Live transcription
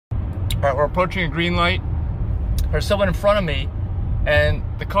Alright, we're approaching a green light. There's someone in front of me, and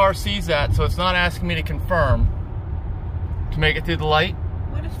the car sees that, so it's not asking me to confirm to make it through the light.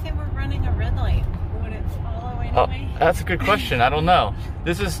 What if they were running a red light? Would it follow anyway? Oh, that's a good question. I don't know.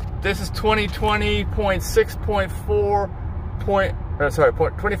 This is 2020.6.4 sorry,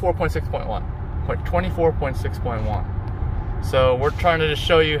 24.6.1. 24.6.1. So we're trying to just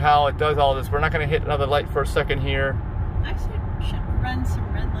show you how it does all this. We're not going to hit another light for a second here. Actually, should run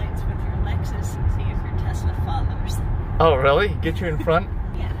some red lights with your Lexus and see if your Tesla follows. Oh, really? Get you in front?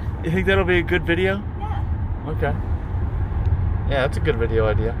 Yeah. You think that'll be a good video? Yeah. Okay. Yeah, that's a good video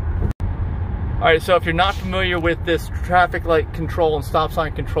idea. Alright, so if you're not familiar with this traffic light control and stop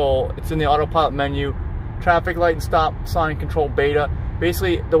sign control, it's in the AutoPilot menu. Traffic light and stop sign control beta.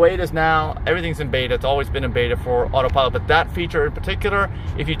 Basically, the way it is now, everything's in beta. It's always been in beta for AutoPilot, but that feature in particular,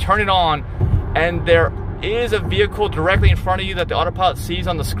 if you turn it on and there is a vehicle directly in front of you that the AutoPilot sees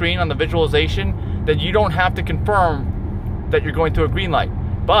on the screen, on the visualization, then you don't have to confirm that you're going through a green light.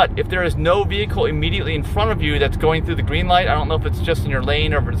 But if there is no vehicle immediately in front of you that's going through the green light, I don't know if it's just in your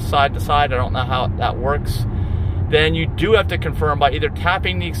lane or if it's side to side, I don't know how that works, then you do have to confirm by either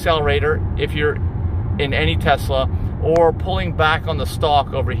tapping the accelerator if you're in any Tesla, or pulling back on the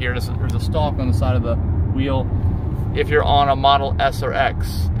stalk over here. There's a stalk on the side of the wheel if you're on a Model S or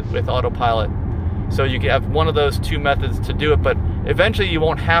X with AutoPilot. So you can have one of those two methods to do it, but eventually you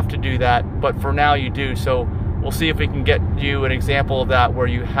won't have to do that, but for now you do. So we'll see if we can get you an example of that where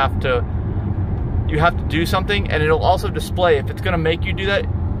you have to do something, and it'll also display, if it's going to make you do that,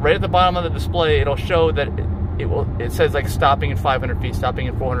 right at the bottom of the display it'll show that it says like stopping at 500 feet, stopping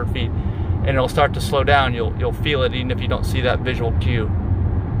at 400 feet, and it'll start to slow down. You'll feel it even if you don't see that visual cue.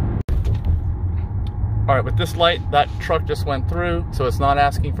 Alright, with this light, that truck just went through, so it's not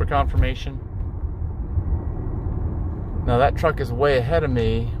asking for confirmation. Now that truck is way ahead of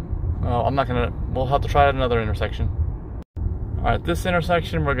me. We'll have to try at another intersection. Alright, this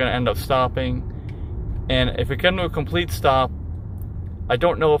intersection we're gonna end up stopping. And if we come to a complete stop, I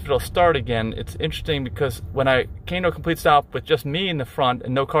don't know if it'll start again. It's interesting because when I came to a complete stop with just me in the front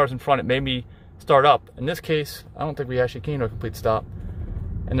and no cars in front, it made me start up. In this case, I don't think we actually came to a complete stop.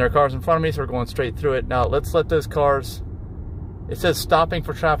 And there are cars in front of me, so we're going straight through it. Now let's let those cars, it says stopping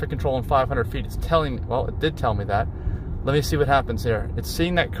for traffic control in 500 feet. It's telling me, well, it did tell me that. Let me see what happens here. It's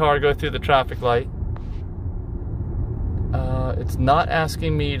seeing that car go through the traffic light. It's not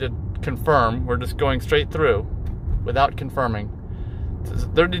asking me to confirm. We're just going straight through without confirming.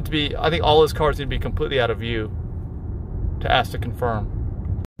 There needs to be, I think all those cars need to be completely out of view to ask to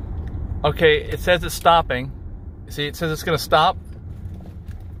confirm. Okay, it says it's stopping. See, it says it's going to stop.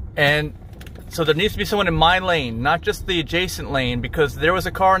 And so there needs to be someone in my lane, not just the adjacent lane, because there was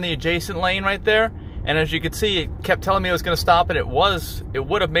a car in the adjacent lane right there. And as you can see, it kept telling me it was going to stop, and it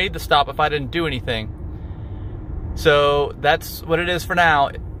would have made the stop if I didn't do anything. So that's what it is for now.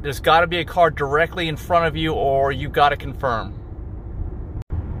 There's got to be a car directly in front of you, or you got to confirm.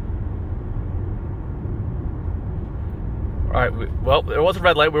 All right, well, there was a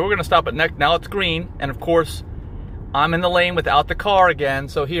red light. We were going to stop at next. Now it's green, and of course, I'm in the lane without the car again.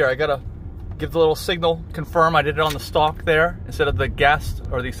 So here, I got to give the little signal, confirm. I did it on the stalk there instead of the gas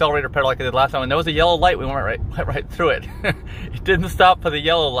or the accelerator pedal like I did last time. And there was a yellow light. We went right through it. It didn't stop for the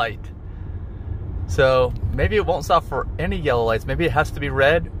yellow light. So maybe it won't stop for any yellow lights. Maybe it has to be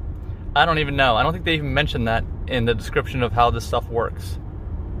red. I don't even know. I don't think they even mentioned that in the description of how this stuff works.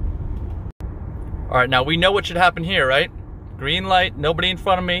 All right, now we know what should happen here, right? Green light, nobody in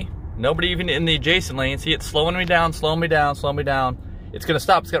front of me, nobody even in the adjacent lane. See, it's slowing me down, slowing me down, slowing me down. It's gonna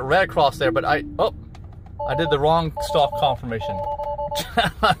stop. It's got red across there, but I did the wrong stalk confirmation.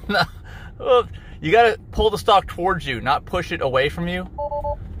 You gotta pull the stalk towards you, not push it away from you.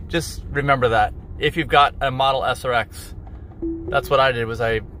 Just remember that. If you've got a Model S or X, that's what I did, was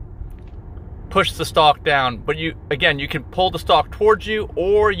I pushed the stalk down. But you can pull the stalk towards you,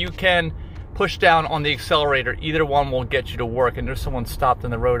 or you can push down on the accelerator. Either one will get you to work. And there's someone stopped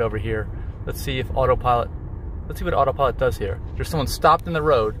in the road over here. Let's see if AutoPilot, let's see what AutoPilot does here. There's someone stopped in the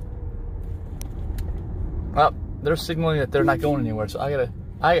road. Well, they're signaling that they're not going anywhere, so I gotta,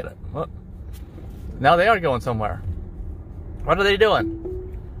 well, now they are going somewhere. What are they doing?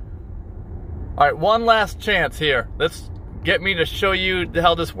 All right, one last chance here. Let's get me to show you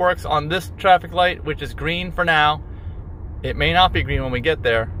how this works on this traffic light, which is green for now. It may not be green when we get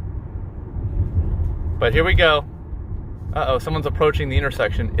there. But here we go. Uh-oh, someone's approaching the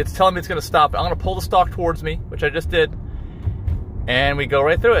intersection. It's telling me it's gonna stop. I'm gonna pull the stalk towards me, which I just did. And we go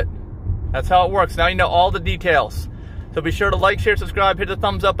right through it. That's how it works. Now you know all the details. So be sure to like, share, subscribe, hit the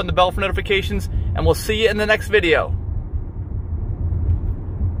thumbs up and the bell for notifications, and we'll see you in the next video.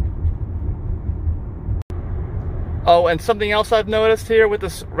 Oh, and something else I've noticed here with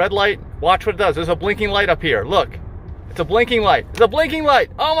this red light, watch what it does. There's a blinking light up here. Look, it's a blinking light. It's a blinking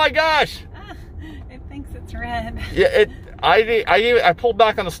light. Oh my gosh. It thinks it's red. Yeah, I pulled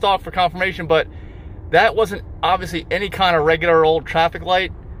back on the stalk for confirmation, but that wasn't obviously any kind of regular old traffic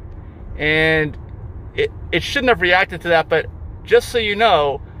light, and it shouldn't have reacted to that, but just so you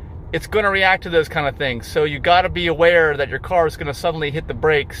know, it's going to react to those kind of things. So you got to be aware that your car is going to suddenly hit the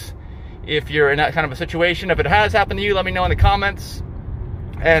brakes if you're in that kind of a situation. If it has happened to you, let me know in the comments,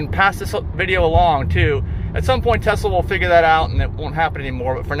 and pass this video along too. At some point Tesla will figure that out and it won't happen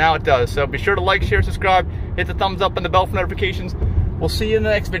anymore, but for now it does. So be sure to like, share, subscribe, hit the thumbs up and the bell for notifications. We'll see you in the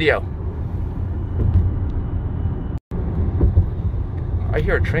next video. I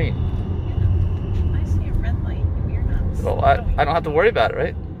hear a train. Yeah. I see a red light. You're not. So I don't have to worry about it,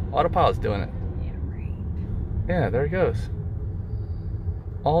 right? Autopilot's doing it. Yeah, right. Yeah, there it goes.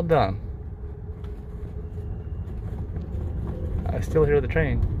 All done. I still hear the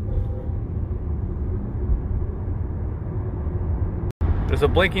train. There's a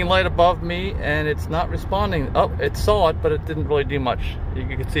blinking light above me and it's not responding. Oh, it saw it, but it didn't really do much.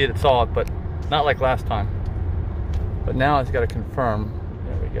 You could see it saw it, but not like last time. But now it's got to confirm.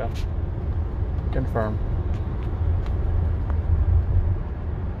 There we go. Confirm.